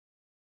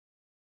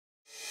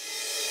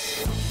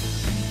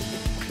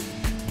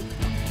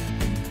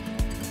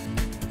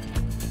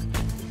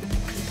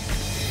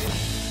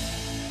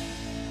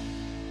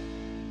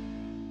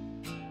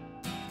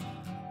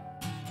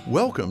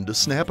Welcome to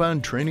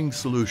Snap-on Training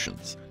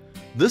Solutions.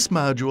 This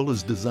module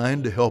is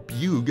designed to help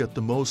you get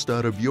the most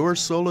out of your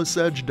SOLUS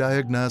Edge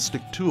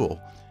diagnostic tool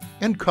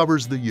and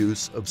covers the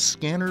use of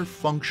scanner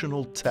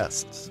functional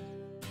tests.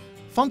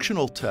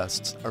 Functional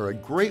tests are a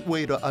great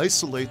way to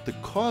isolate the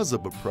cause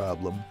of a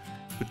problem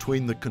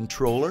between the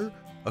controller,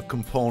 a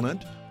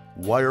component,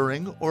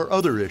 wiring, or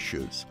other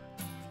issues.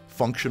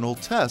 Functional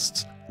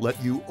tests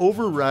let you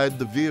override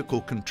the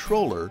vehicle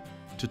controller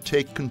to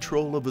take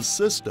control of a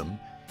system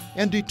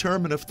and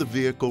determine if the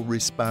vehicle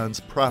responds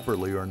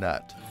properly or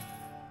not.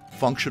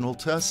 Functional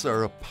tests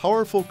are a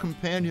powerful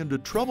companion to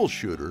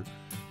troubleshooter,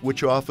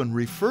 which often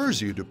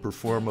refers you to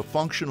perform a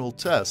functional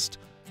test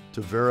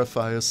to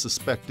verify a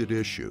suspected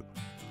issue.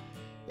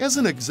 As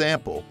an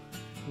example,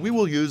 we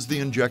will use the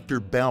injector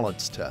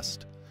balance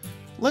test.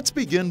 Let's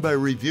begin by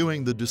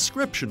reviewing the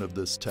description of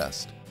this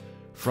test.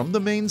 From the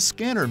main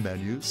scanner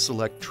menu,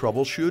 select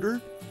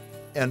Troubleshooter,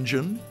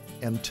 Engine,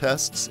 and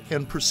Tests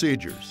and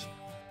Procedures.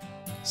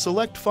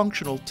 Select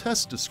Functional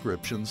Test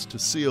Descriptions to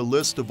see a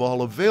list of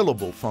all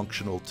available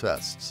functional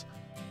tests.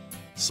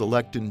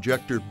 Select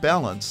Injector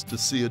Balance to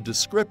see a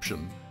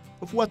description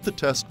of what the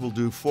test will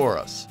do for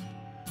us.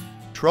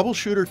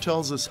 Troubleshooter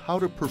tells us how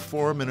to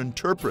perform and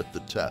interpret the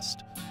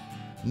test.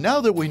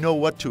 Now that we know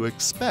what to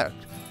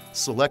expect,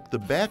 select the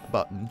back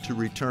button to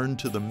return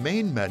to the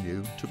main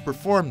menu to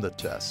perform the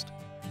test.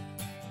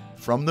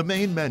 From the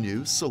main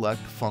menu, select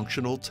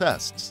Functional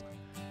Tests.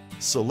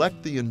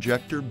 Select the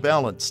Injector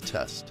Balance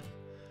test.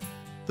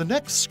 The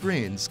next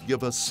screens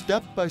give us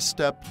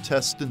step-by-step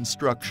test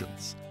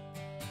instructions.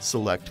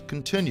 Select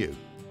Continue.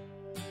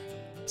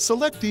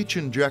 Select each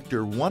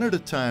injector one at a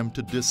time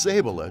to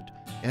disable it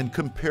and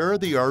compare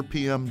the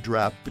RPM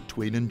drop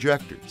between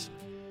injectors.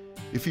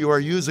 If you are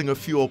using a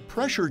fuel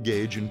pressure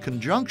gauge in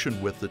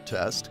conjunction with the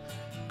test,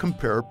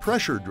 compare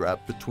pressure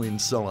drop between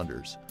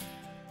cylinders.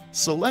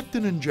 Select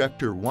an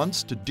injector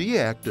once to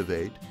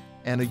deactivate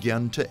and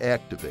again to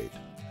activate.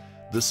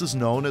 This is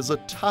known as a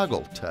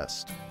toggle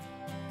test.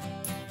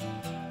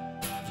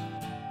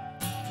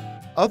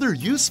 Other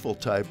useful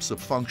types of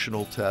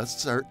functional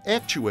tests are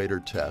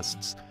actuator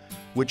tests,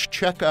 which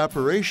check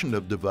operation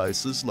of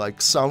devices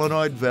like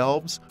solenoid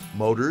valves,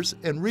 motors,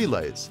 and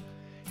relays,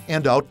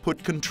 and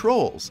output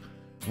controls,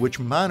 which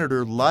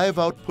monitor live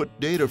output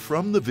data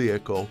from the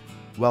vehicle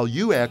while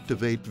you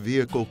activate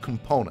vehicle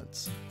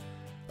components.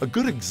 A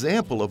good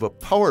example of a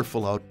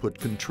powerful output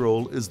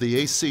control is the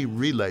AC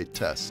relay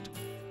test.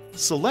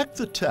 Select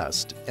the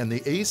test and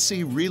the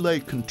AC relay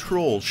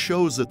control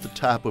shows at the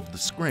top of the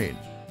screen,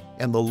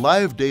 and the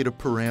live data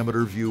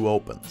parameter view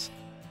opens.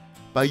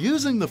 By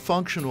using the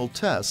functional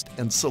test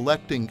and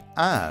selecting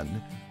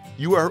On,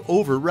 you are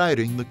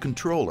overriding the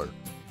controller.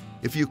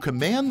 If you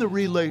command the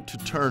relay to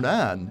turn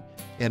on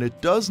and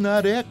it does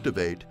not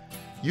activate,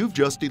 you've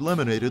just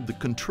eliminated the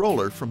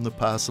controller from the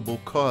possible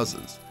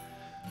causes.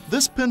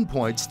 This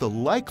pinpoints the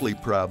likely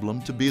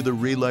problem to be the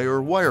relay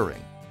or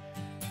wiring.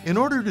 In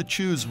order to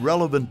choose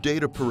relevant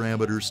data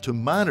parameters to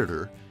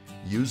monitor,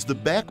 use the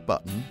back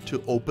button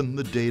to open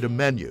the data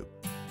menu.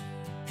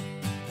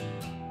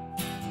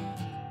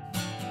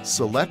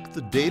 Select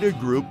the data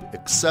group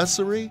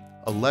Accessory,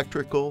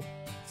 Electrical,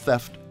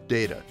 Theft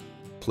Data.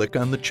 Click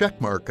on the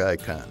checkmark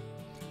icon.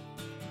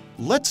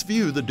 Let's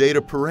view the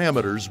data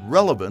parameters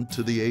relevant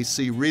to the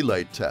AC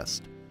relay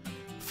test.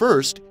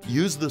 First,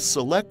 use the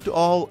Select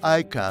All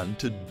icon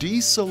to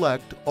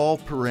deselect all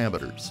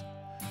parameters.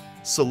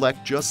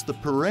 Select just the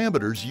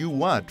parameters you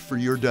want for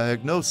your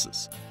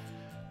diagnosis.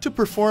 To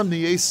perform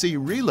the AC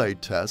relay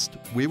test,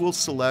 we will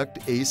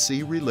select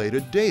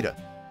AC-related data.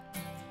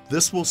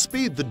 This will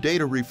speed the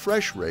data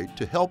refresh rate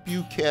to help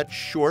you catch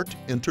short,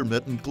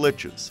 intermittent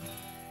glitches.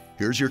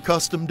 Here's your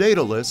custom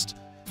data list.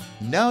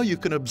 Now you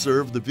can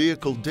observe the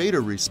vehicle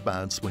data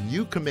response when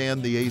you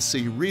command the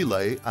AC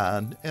relay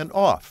on and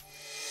off.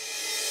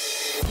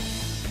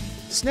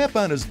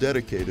 Snap-on is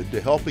dedicated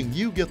to helping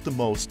you get the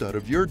most out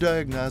of your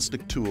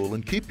diagnostic tool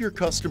and keep your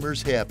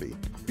customers happy.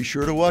 Be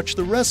sure to watch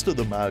the rest of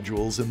the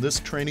modules in this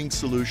Training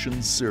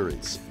Solutions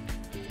series.